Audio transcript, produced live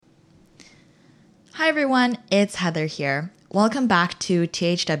Hi everyone, it's Heather here. Welcome back to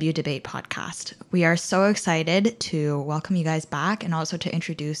THW Debate Podcast. We are so excited to welcome you guys back and also to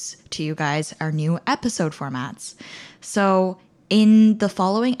introduce to you guys our new episode formats. So in the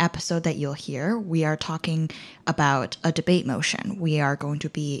following episode that you'll hear, we are talking about a debate motion. We are going to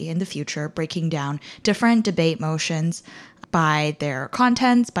be in the future breaking down different debate motions by their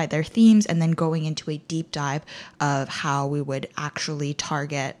contents, by their themes, and then going into a deep dive of how we would actually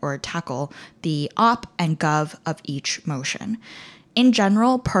target or tackle the op and gov of each motion. In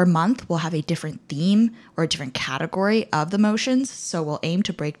general, per month, we'll have a different theme or a different category of the motions, so we'll aim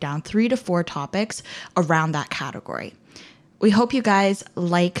to break down 3 to 4 topics around that category. We hope you guys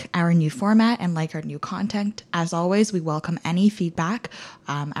like our new format and like our new content. As always, we welcome any feedback.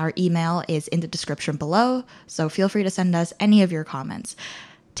 Our email is in the description below, so feel free to send us any of your comments.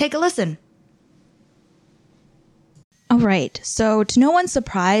 Take a listen. All right, so to no one's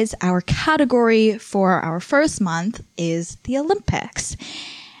surprise, our category for our first month is the Olympics.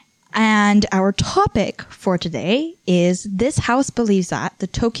 And our topic for today is this house believes that the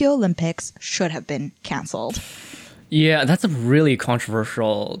Tokyo Olympics should have been canceled. Yeah, that's a really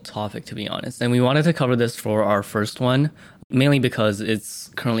controversial topic, to be honest. And we wanted to cover this for our first one, mainly because it's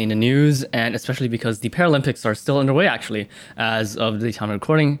currently in the news, and especially because the Paralympics are still underway, actually, as of the time of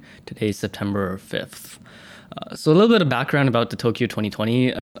recording. Today is September 5th. So a little bit of background about the Tokyo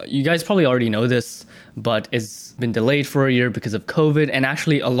 2020. You guys probably already know this, but it's been delayed for a year because of COVID. And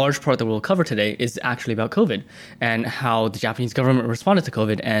actually, a large part that we'll cover today is actually about COVID and how the Japanese government responded to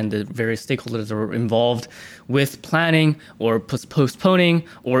COVID and the various stakeholders that were involved with planning or postponing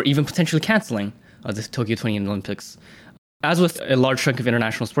or even potentially canceling the Tokyo 2020 Olympics. As with a large chunk of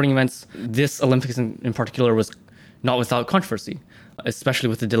international sporting events, this Olympics in particular was not without controversy, especially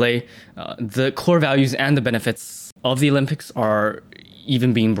with the delay. The core values and the benefits of the Olympics are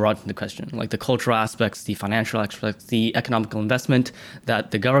even being brought into question, like the cultural aspects, the financial aspects, the economical investment that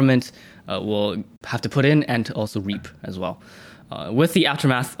the government will have to put in and to also reap as well. With the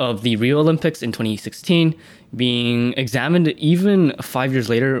aftermath of the Rio Olympics in 2016 being examined even 5 years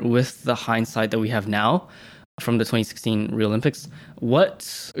later with the hindsight that we have now from the 2016 Rio Olympics,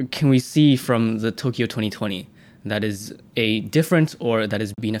 what can we see from the Tokyo 2020 that is a different or that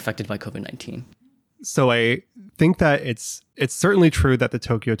is being affected by COVID-19? So I think that it's certainly true that the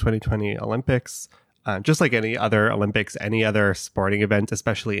Tokyo 2020 Olympics, just like any other Olympics, any other sporting event,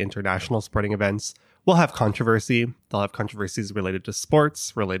 especially international sporting events, will have controversy. They'll have controversies related to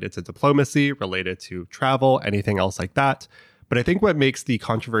sports, related to diplomacy, related to travel, anything else like that. But I think what makes the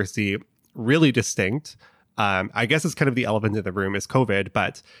controversy really distinct, I guess it's kind of the elephant in the room, is COVID.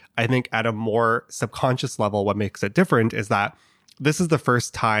 But I think at a more subconscious level, what makes it different is that this is the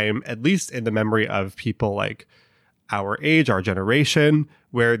first time, at least in the memory of people like our age, our generation,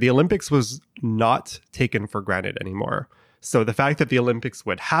 where the Olympics was not taken for granted anymore. So the fact that the Olympics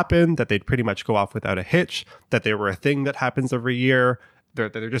would happen, that they'd pretty much go off without a hitch, that they were a thing that happens every year,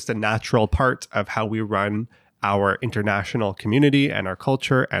 they're just a natural part of how we run our international community and our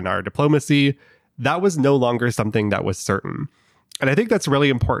culture and our diplomacy, that was no longer something that was certain. And I think that's really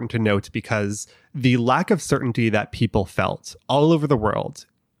important to note because the lack of certainty that people felt all over the world,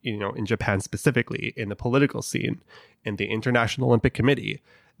 in Japan specifically, in the political scene, in the International Olympic Committee,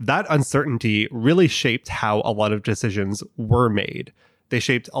 that uncertainty really shaped how a lot of decisions were made. They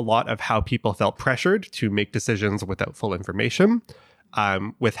shaped a lot of how people felt pressured to make decisions without full information,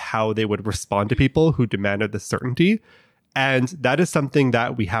 with how they would respond to people who demanded the certainty. And that is something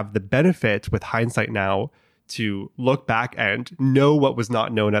that we have the benefit with hindsight now to look back and know what was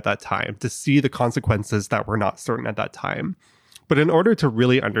not known at that time, to see the consequences that were not certain at that time. But in order to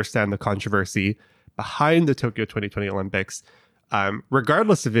really understand the controversy behind the Tokyo 2020 Olympics,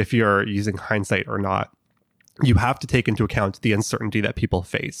 regardless of if you're using hindsight or not, you have to take into account the uncertainty that people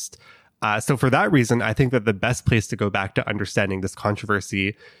faced. So for that reason, I think that the best place to go back to understanding this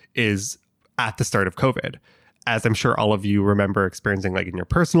controversy is at the start of COVID. As I'm sure all of you remember experiencing like in your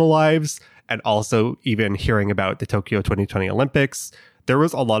personal lives, and also even hearing about the Tokyo 2020 Olympics, there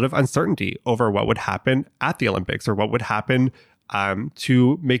was a lot of uncertainty over what would happen at the Olympics or what would happen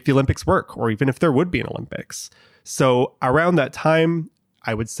to make the Olympics work, or even if there would be an Olympics. So around that time,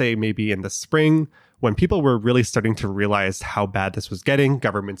 I would say maybe in the spring, when people were really starting to realize how bad this was getting,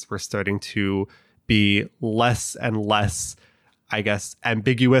 governments were starting to be less and less, I guess,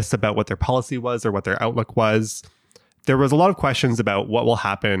 ambiguous about what their policy was or what their outlook was. There was a lot of questions about what will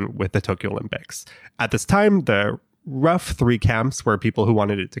happen with the Tokyo Olympics. At this time, the rough 3 camps were people who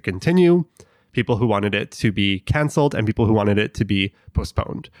wanted it to continue, people who wanted it to be canceled, and people who wanted it to be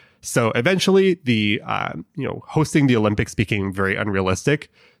postponed. So eventually, the hosting the Olympics became very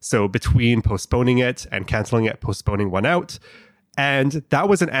unrealistic. So between postponing it and canceling it, postponing won out. And that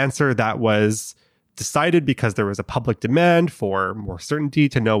was an answer that was decided because there was a public demand for more certainty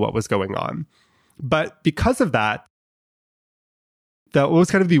to know what was going on. But because of that, that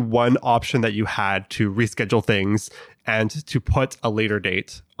was kind of the one option that you had to reschedule things and to put a later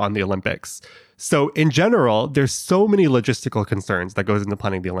date on the Olympics. So in general, there's so many logistical concerns that goes into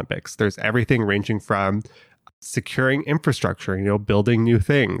planning the Olympics. There's everything ranging from securing infrastructure, building new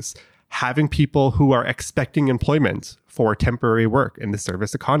things, having people who are expecting employment for temporary work in the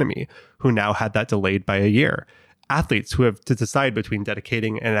service economy, who now had that delayed by a year. Athletes who have to decide between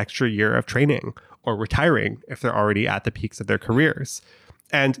dedicating an extra year of training or retiring if they're already at the peaks of their careers.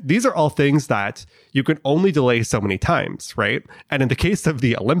 And these are all things that you can only delay so many times, right? And in the case of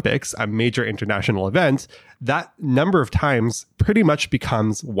the Olympics, a major international event, that number of times pretty much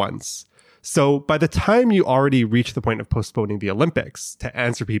becomes once. So by the time you already reach the point of postponing the Olympics, to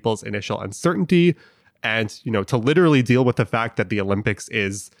answer people's initial uncertainty and, to literally deal with the fact that the Olympics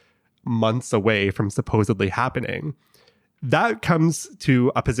is months away from supposedly happening, that comes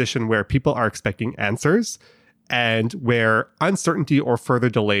to a position where people are expecting answers and where uncertainty or further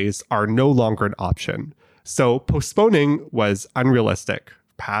delays are no longer an option. So postponing was unrealistic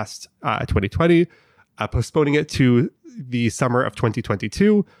past 2020. Postponing it to the summer of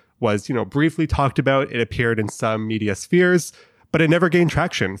 2022 was, briefly talked about. It appeared in some media spheres, but it never gained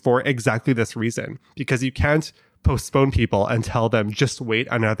traction for exactly this reason, because you can't postpone people and tell them just wait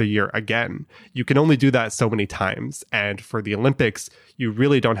another year again. You can only do that so many times. And for the Olympics, you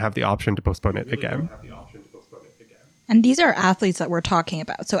really don't have the option to postpone it again. And these are athletes that we're talking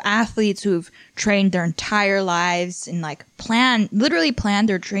about. So athletes who've trained their entire lives and literally planned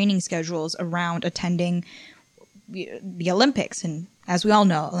their training schedules around attending the Olympics. And as we all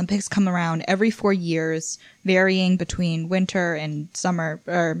know, Olympics come around every 4 years, varying between winter and summer,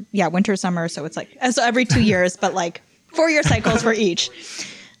 winter, summer. So it's so every 2 years, but 4-year cycles for each.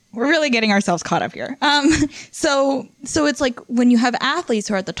 We're really getting ourselves caught up here. So it's when you have athletes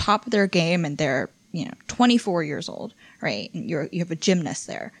who are at the top of their game and they're, 24 years old, right? And you have a gymnast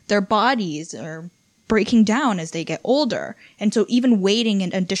there. Their bodies are breaking down as they get older. And so even waiting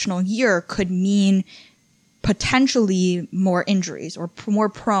an additional year could mean potentially more injuries or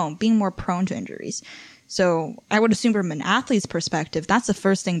being more prone to injuries. So I would assume from an athlete's perspective, that's the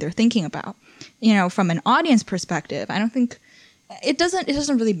first thing they're thinking about. From an audience perspective, I don't think it doesn't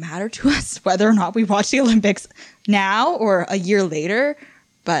really matter to us whether or not we watch the Olympics now or a year later.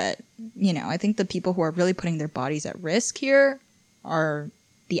 But, I think the people who are really putting their bodies at risk here are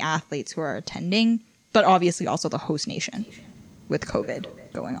the athletes who are attending, but obviously also the host nation with COVID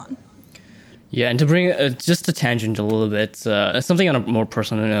going on. Yeah, and to bring just a tangent a little bit, something on a more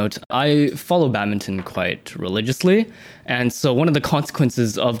personal note, I follow badminton quite religiously. And so one of the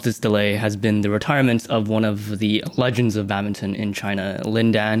consequences of this delay has been the retirement of one of the legends of badminton in China,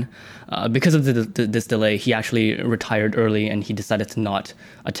 Lin Dan. Because of this delay, he actually retired early and he decided to not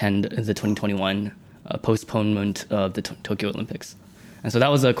attend the 2021 postponement of the Tokyo Olympics. And so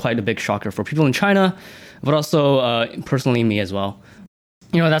that was quite a big shocker for people in China, but also personally me as well.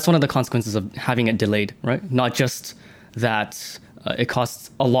 That's one of the consequences of having it delayed, right? Not just that it costs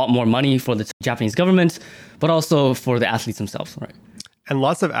a lot more money for the Japanese government, but also for the athletes themselves, right? And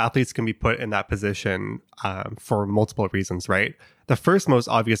lots of athletes can be put in that position for multiple reasons, right? The first most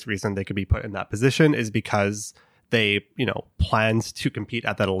obvious reason they could be put in that position is because they, planned to compete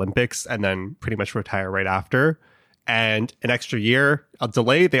at that Olympics and then pretty much retire right after. And an extra year, a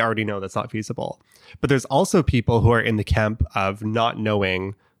delay, they already know that's not feasible. But there's also people who are in the camp of not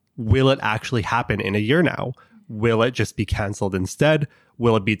knowing, will it actually happen in a year now? Will it just be canceled instead?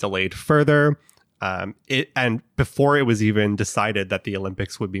 Will it be delayed further? And before it was even decided that the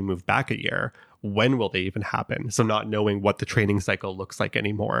Olympics would be moved back a year, when will they even happen? So not knowing what the training cycle looks like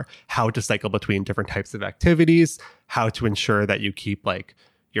anymore, how to cycle between different types of activities, how to ensure that you keep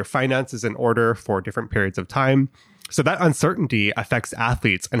your finances in order for different periods of time. So that uncertainty affects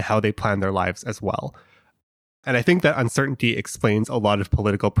athletes and how they plan their lives as well. And I think that uncertainty explains a lot of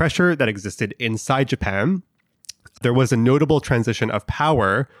political pressure that existed inside Japan. There was a notable transition of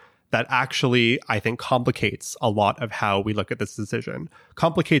power that actually, I think, complicates a lot of how we look at this decision.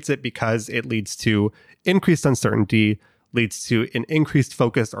 Complicates it because it leads to increased uncertainty, leads to an increased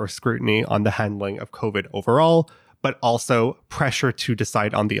focus or scrutiny on the handling of COVID overall, but also pressure to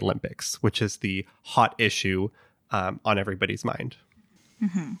decide on the Olympics, which is the hot issue on everybody's mind.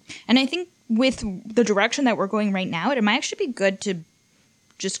 Mm-hmm. And I think with the direction that we're going right now, it might actually be good to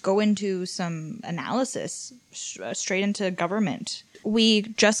just go into some analysis straight into government. We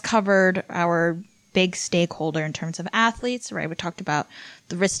just covered our big stakeholder in terms of athletes, right? We talked about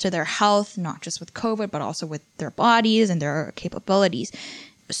the risks to their health, not just with COVID, but also with their bodies and their capabilities.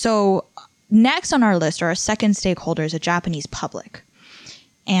 So next on our list, our second stakeholder is a Japanese public.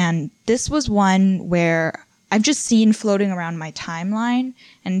 And this was one where I've just seen floating around my timeline,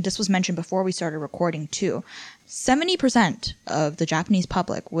 and this was mentioned before we started recording too. 70% of the Japanese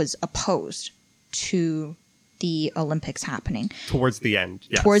public was opposed to the Olympics happening. Towards the end,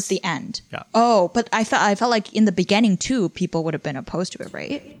 yes. Towards the end. Yeah. Oh, but I felt like in the beginning too, people would have been opposed to it,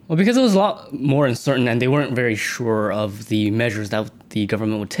 right? Well, because it was a lot more uncertain and they weren't very sure of the measures that the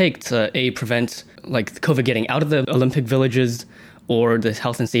government would take to prevent like COVID getting out of the Olympic villages or the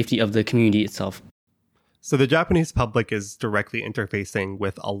health and safety of the community itself. So the Japanese public is directly interfacing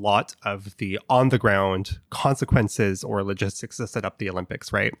with a lot of the on-the-ground consequences or logistics to set up the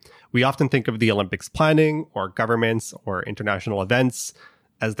Olympics, right? We often think of the Olympics planning or governments or international events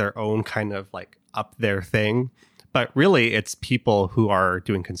as their own kind of like up their thing. But really, it's people who are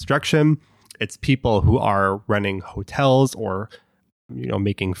doing construction. It's people who are running hotels or,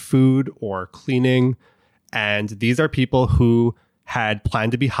 making food or cleaning. And these are people who had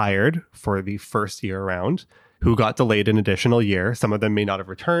planned to be hired for the first year around, who got delayed an additional year. Some of them may not have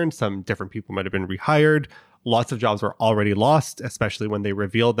returned. Some different people might have been rehired. Lots of jobs were already lost, especially when they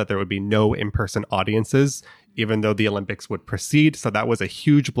revealed that there would be no in-person audiences, even though the Olympics would proceed. So that was a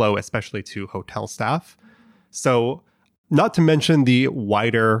huge blow, especially to hotel staff. So not to mention the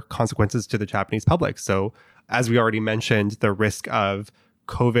wider consequences to the Japanese public. So as we already mentioned, the risk of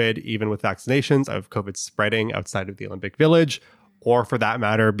COVID, even with vaccinations, of COVID spreading outside of the Olympic Village, or for that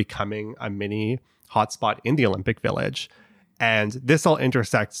matter, becoming a mini hotspot in the Olympic Village. And this all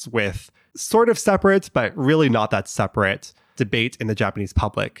intersects with sort of separate, but really not that separate, debate in the Japanese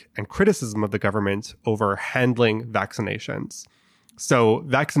public and criticism of the government over handling vaccinations. So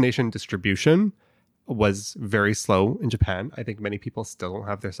vaccination distribution was very slow in Japan. I think many people still don't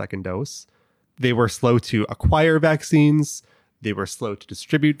have their second dose. They were slow to acquire vaccines. They were slow to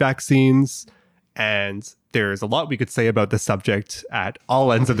distribute vaccines. And there's a lot we could say about this subject at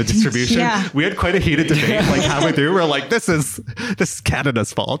all ends of the distribution. Yeah. We had quite a heated debate, like halfway through. We're like, this is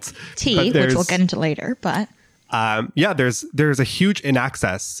Canada's fault. Which we'll get into later, but there's a huge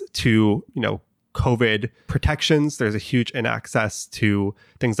inaccess to COVID protections. There's a huge inaccess to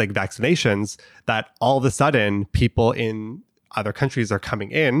things like vaccinations that all of a sudden people in other countries are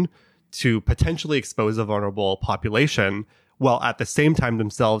coming in to potentially expose a vulnerable population, while at the same time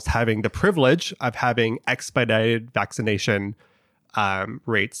themselves having the privilege of having expedited vaccination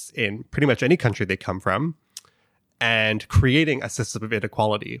rates in pretty much any country they come from, and creating a system of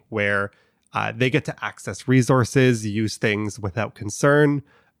inequality where they get to access resources, use things without concern,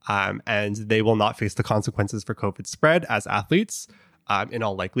 and they will not face the consequences for COVID spread as athletes in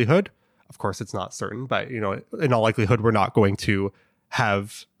all likelihood. Of course, it's not certain, but in all likelihood, we're not going to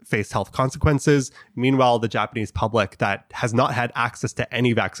have faced health consequences. Meanwhile, the Japanese public that has not had access to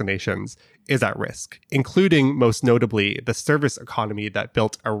any vaccinations is at risk, including most notably the service economy that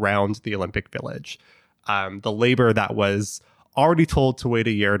built around the Olympic Village. The labor that was already told to wait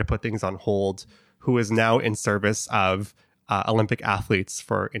a year to put things on hold, who is now in service of Olympic athletes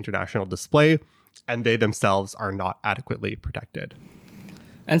for international display, and they themselves are not adequately protected.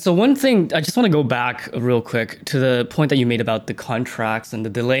 And so one thing, I just want to go back real quick to the point that you made about the contracts and the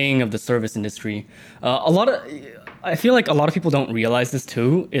delaying of the service industry. I feel like a lot of people don't realize this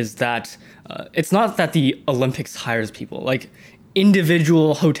too, is that it's not that the Olympics hires people. Like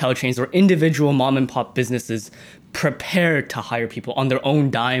individual hotel chains or individual mom and pop businesses prepare to hire people on their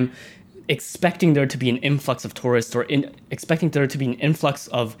own dime, expecting there to be an influx of tourists or expecting there to be an influx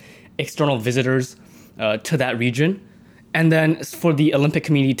of external visitors to that region. And then for the Olympic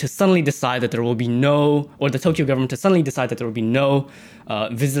community to suddenly decide that there will be or the Tokyo government to suddenly decide that there will be no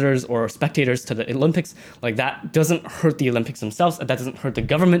visitors or spectators to the Olympics, like that doesn't hurt the Olympics themselves. That doesn't hurt the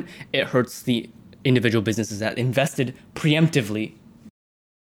government. It hurts the individual businesses that invested preemptively.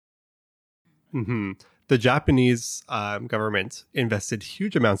 Mm-hmm. The Japanese government invested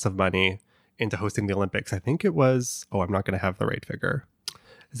huge amounts of money into hosting the Olympics. I think it was, I'm not going to have the right figure.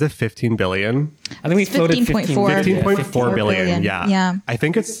 Is it 15 billion? I think we floated 15.4 billion. Yeah. I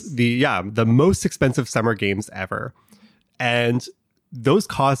think it's the most expensive summer games ever. And those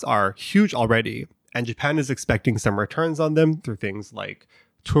costs are huge already. And Japan is expecting some returns on them through things like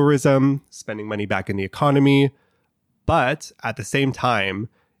tourism, spending money back in the economy. But at the same time,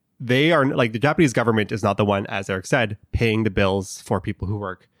 they are like the Japanese government is not the one, as Eric said, paying the bills for people who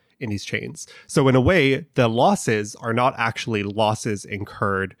work in these chains. So in a way, the losses are not actually losses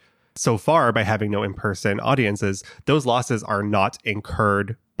incurred so far by having no in-person audiences. Those losses are not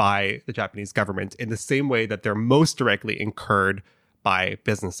incurred by the Japanese government in the same way that they're most directly incurred by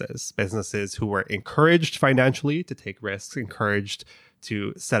businesses who were encouraged financially to take risks, encouraged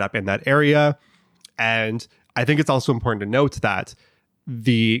to set up in that area. And I think it's also important to note that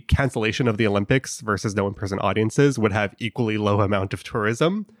the cancellation of the Olympics versus no in-person audiences would have equally low amount of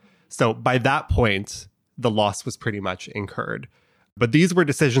tourism. So by that point, the loss was pretty much incurred. But these were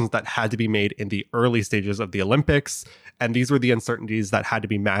decisions that had to be made in the early stages of the Olympics. And these were the uncertainties that had to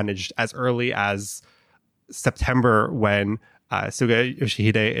be managed as early as September, when Suga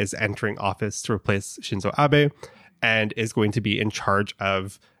Yoshihide is entering office to replace Shinzo Abe and is going to be in charge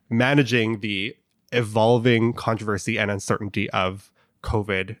of managing the evolving controversy and uncertainty of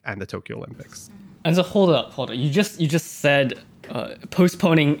COVID and the Tokyo Olympics. And so hold up. You just said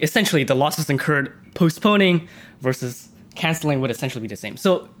postponing, essentially the losses incurred postponing versus canceling would essentially be the same.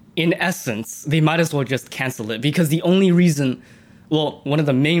 So in essence, they might as well just cancel it, because the only reason, one of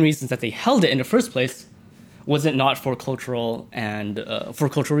the main reasons that they held it in the first place, was it not for cultural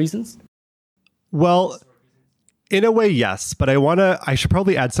reasons? Well, in a way, yes, but I should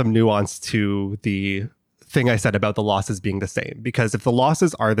probably add some nuance to the thing I said about the losses being the same, because if the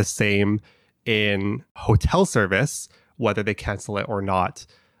losses are the same in hotel service, whether they cancel it or not,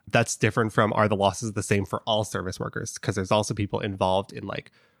 that's different from are the losses the same for all service workers, because there's also people involved in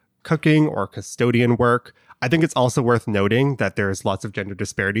like cooking or custodian work. I think it's also worth noting that there's lots of gender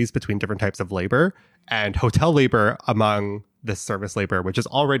disparities between different types of labor, and hotel labor among this service labor, which is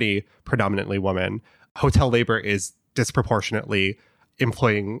already predominantly women, hotel labor is disproportionately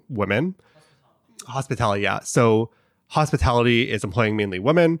employing women. Hospitality, yeah. So hospitality is employing mainly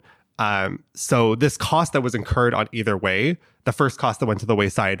women. So this cost that was incurred on either way, the first cost that went to the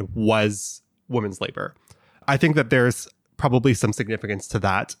wayside was women's labor. I think that there's probably some significance to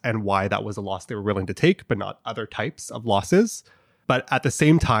that and why that was a loss they were willing to take, but not other types of losses. But at the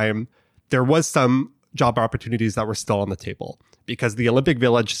same time, there was some job opportunities that were still on the table, because the Olympic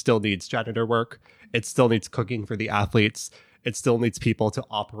Village still needs janitor work. It still needs cooking for the athletes. It still needs people to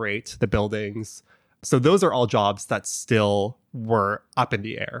operate the buildings. So those are all jobs that still were up in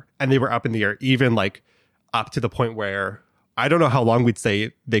the air. And they were up in the air even like up to the point where I don't know how long we'd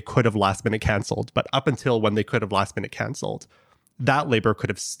say they could have last minute canceled, but up until when they could have last minute canceled, that labor could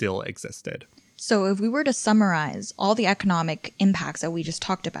have still existed. So if we were to summarize all the economic impacts that we just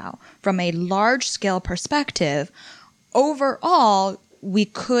talked about from a large scale perspective, overall, we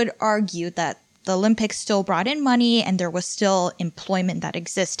could argue that the Olympics still brought in money and there was still employment that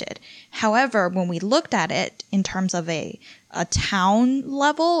existed. However, when we looked at it in terms of a town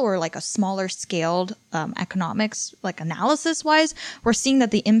level or like a smaller scaled economics, like analysis wise, we're seeing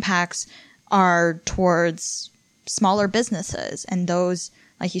that the impacts are towards smaller businesses and those,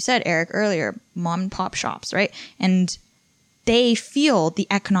 like you said, Eric, earlier, mom and pop shops, right? And they feel the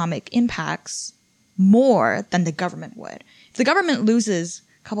economic impacts more than the government would. If the government loses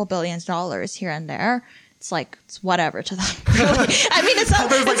couple $billions here and there, it's like it's whatever to them. I mean, it's not,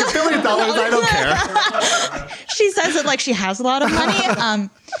 there's like $1 billion. I don't care. She says it like she has a lot of money.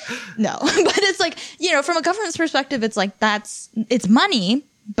 No, but it's like, you know, from a government's perspective, it's like it's money,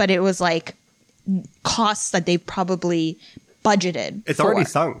 but it was like costs that they probably budgeted. It's already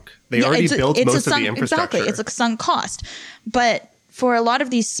sunk. They already built most of the infrastructure. Exactly, it's a sunk cost, but for a lot of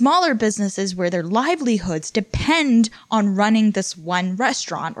these smaller businesses where their livelihoods depend on running this one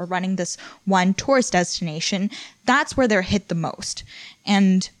restaurant or running this one tourist destination, that's where they're hit the most.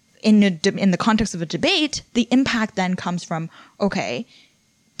 And in the context of a debate, the impact then comes from, okay,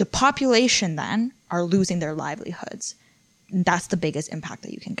 the population then are losing their livelihoods. That's the biggest impact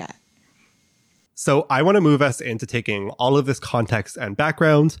that you can get. So I want to move us into taking all of this context and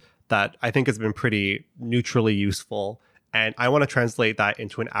background that I think has been pretty neutrally useful, and I want to translate that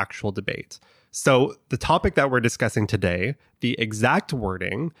into an actual debate. So the topic that we're discussing today, the exact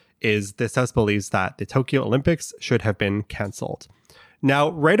wording is this House believes that the Tokyo Olympics should have been canceled.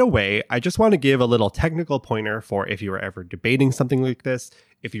 Now, right away, I just want to give a little technical pointer for if you were ever debating something like this,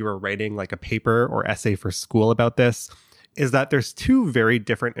 if you were writing like a paper or essay for school about this, is that there's two very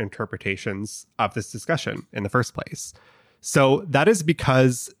different interpretations of this discussion in the first place. So that is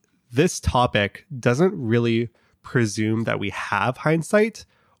because this topic doesn't really presume that we have hindsight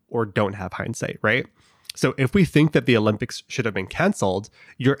or don't have hindsight, right? So if we think that the Olympics should have been canceled,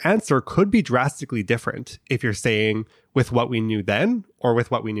 your answer could be drastically different if you're saying with what we knew then or with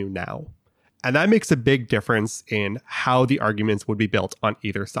what we knew now. And that makes a big difference in how the arguments would be built on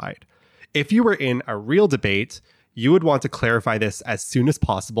either side. If you were in a real debate, you would want to clarify this as soon as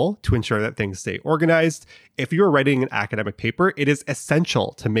possible to ensure that things stay organized. If you're writing an academic paper, it is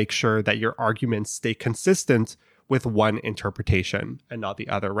essential to make sure that your arguments stay consistent with one interpretation and not the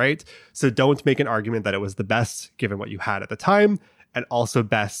other, right? So don't make an argument that it was the best given what you had at the time, and also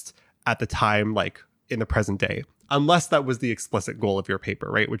best at the time, like in the present day, unless that was the explicit goal of your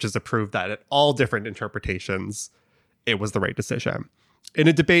paper, right? Which is to prove that at all different interpretations, it was the right decision. In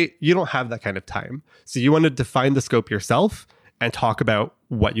a debate, you don't have that kind of time. So you want to define the scope yourself and talk about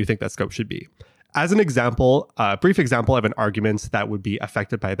what you think that scope should be. As an example, a brief example of an argument that would be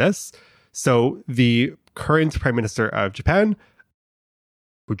affected by this. So the current Prime Minister of Japan,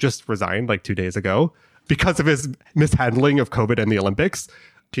 who just resigned like 2 days ago because of his mishandling of COVID and the Olympics,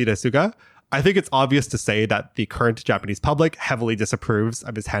 Yoshihide Suga, I think it's obvious to say that the current Japanese public heavily disapproves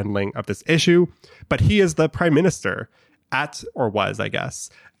of his handling of this issue, but he is the Prime Minister at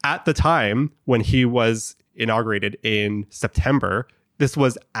the time when he was inaugurated in September. This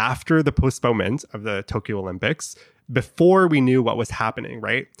was after the postponement of the Tokyo Olympics, before we knew what was happening,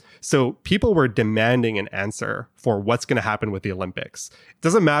 right? So people were demanding an answer for what's going to happen with the Olympics. It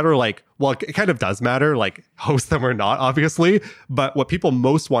doesn't matter, like, well, it kind of does matter, like, host them or not, obviously. But what people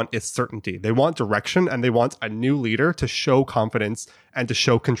most want is certainty. They want direction, and they want a new leader to show confidence and to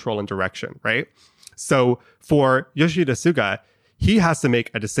show control and direction, right? So for Yoshihide Suga, he has to make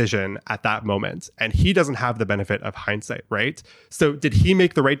a decision at that moment, and he doesn't have the benefit of hindsight, right? So did he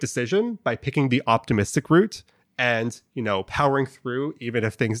make the right decision by picking the optimistic route and, powering through even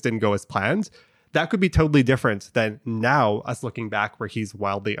if things didn't go as planned? That could be totally different than now us looking back where he's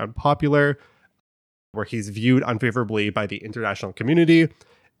wildly unpopular, where he's viewed unfavorably by the international community,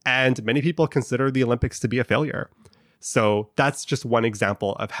 and many people consider the Olympics to be a failure. So that's just one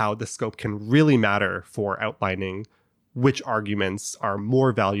example of how the scope can really matter for outlining which arguments are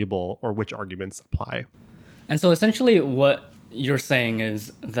more valuable or which arguments apply. And so essentially what you're saying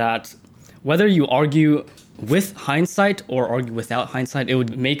is that whether you argue with hindsight or argue without hindsight, it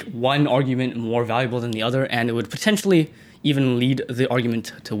would make one argument more valuable than the other, and it would potentially even lead the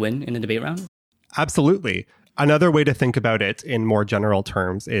argument to win in a debate round? Absolutely. Another way to think about it in more general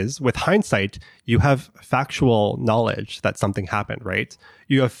terms is, with hindsight, you have factual knowledge that something happened, right?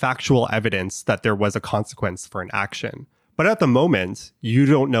 You have factual evidence that there was a consequence for an action. But at the moment, you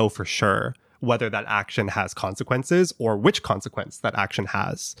don't know for sure whether that action has consequences or which consequence that action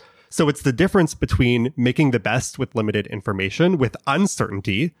has. So it's the difference between making the best with limited information with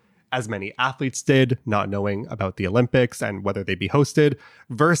uncertainty, as many athletes did, not knowing about the Olympics and whether they'd be hosted,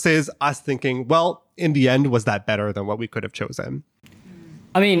 versus us thinking, well, in the end, was that better than what we could have chosen?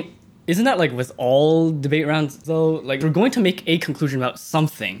 I mean, isn't that like with all debate rounds, though? Like, you're going to make a conclusion about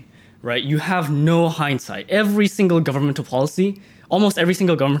something, right? You have no hindsight. Every single governmental policy, almost every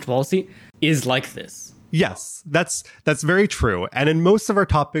single governmental policy is like this. Yes, that's very true. And in most of our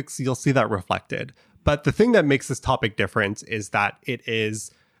topics, you'll see that reflected. But the thing that makes this topic different is that it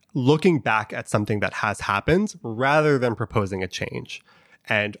is looking back at something that has happened rather than proposing a change.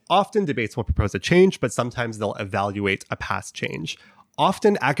 And often debates will propose a change, but sometimes they'll evaluate a past change.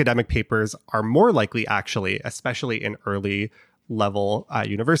 Often academic papers are more likely, actually, especially in early level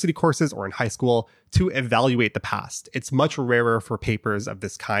university courses or in high school, to evaluate the past. It's much rarer for papers of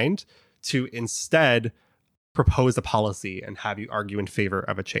this kind to instead propose a policy and have you argue in favor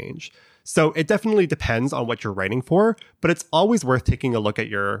of a change. So it definitely depends on what you're writing for, but it's always worth taking a look at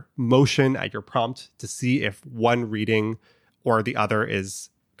your motion, at your prompt, to see if one reading or the other is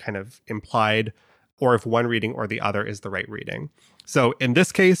kind of implied, or if one reading or the other is the right reading. So in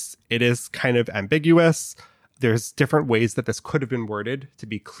this case, it is kind of ambiguous. There's different ways that this could have been worded to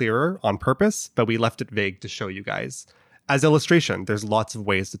be clearer on purpose, but we left it vague to show you guys. As illustration, there's lots of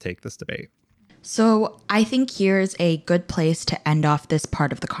ways to take this debate. So I think here's a good place to end off this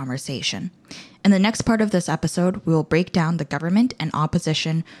part of the conversation. In the next part of this episode, we will break down the government and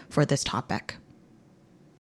opposition for this topic.